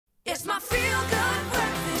It's my feel-good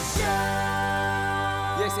breakfast show.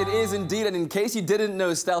 Yes, it is indeed. And in case you didn't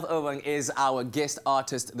know, Stelth is our guest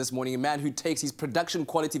artist this morning. A man who takes his production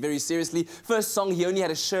quality very seriously. First song, he only had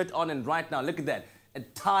a shirt on, and right now, look at that. A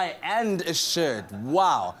tie and a shirt.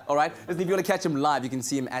 Wow. All right. Listen, if you want to catch him live, you can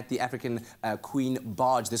see him at the African Queen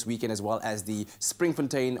Barge this weekend, as well as the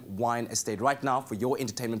Springfontein Wine Estate. Right now, for your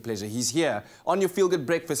entertainment pleasure, he's here on your Feel Good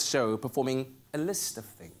Breakfast show, performing a list of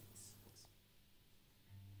things.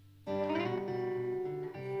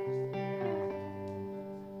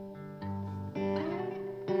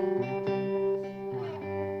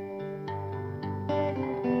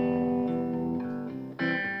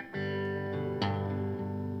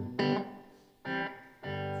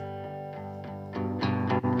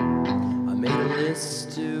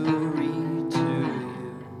 To read to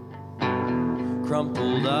you,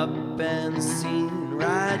 crumpled up and seen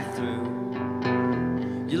right through.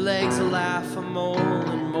 Your legs will laugh a mole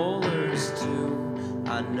and molars too.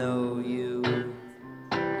 I know you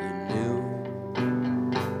knew.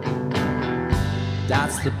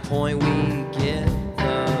 That's the point we get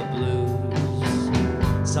the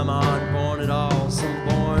blues. Some aren't born at all, some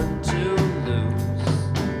born to lose.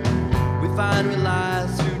 We find we lie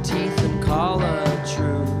through teeth and call a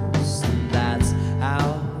truce, and that's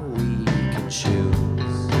how we can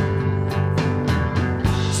choose.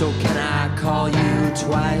 So can I call you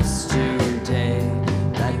twice today?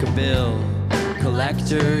 Like a bill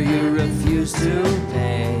collector you refuse to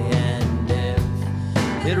pay. And if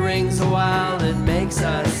it rings a while, it makes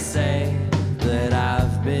us say that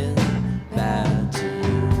I've been bad to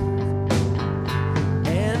you.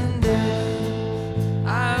 And if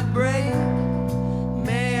I break,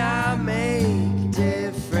 make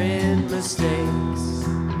different mistakes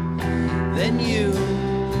than you,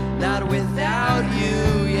 not without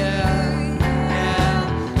you, yeah, yeah.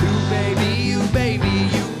 You baby, you baby,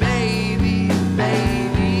 you baby, you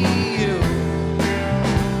baby, you.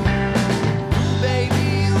 You baby,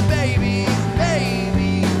 you baby, you baby,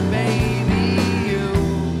 you baby, you.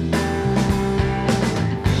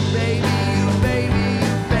 You baby, you baby,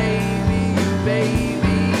 you baby, you baby.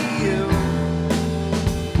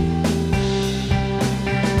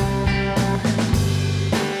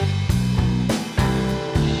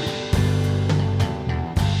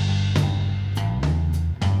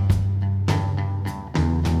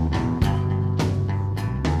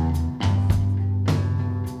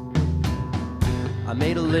 I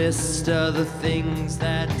made a list of the things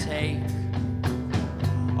that take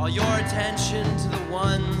all your attention to the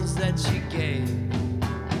ones that you gave,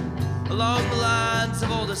 along the lines of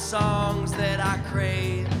all the songs that I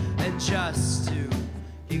crave, and just to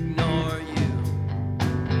ignore you.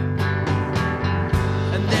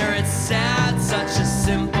 And there it's sad, such a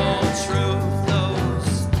simple truth,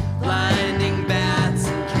 those blinding bats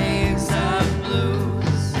and caves of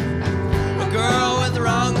blues. A girl with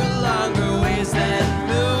longer ways that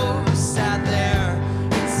move sat there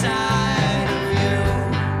inside of you.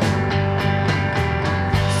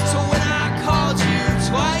 So when I called you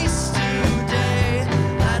twice today,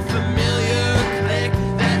 that familiar click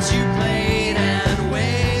that you played and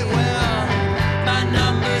wait, well, my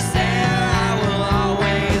number's there, I will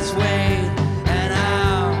always wait, and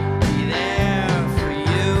I'll be there for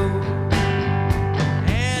you.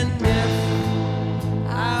 And if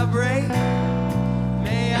I break,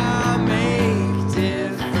 may I make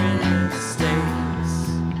different mistakes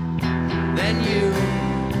than you,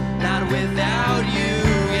 not without you,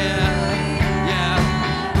 yeah, yeah.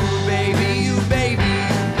 Ooh, baby, you baby, you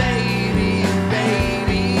baby, you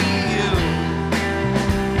baby, you.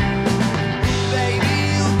 Baby,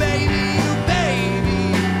 you baby, you baby,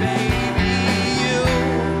 you baby, you.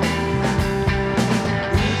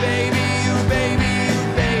 Ooh, baby, you baby, you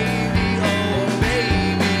baby, oh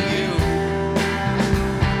baby, you.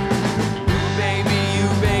 Baby, you,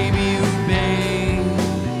 baby, you,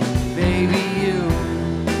 baby, you.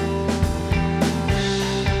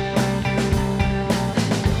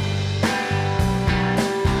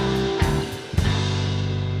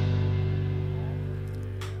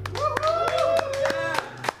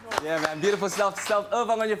 Yeah, man, beautiful stuff.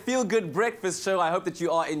 Ulvang on your Feel Good Breakfast show. I hope that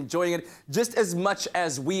you are enjoying it just as much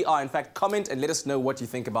as we are. In fact, comment and let us know what you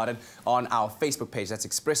think about it on our Facebook page. That's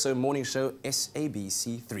Expresso Morning Show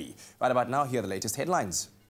SABC3. Right about now, here are the latest headlines.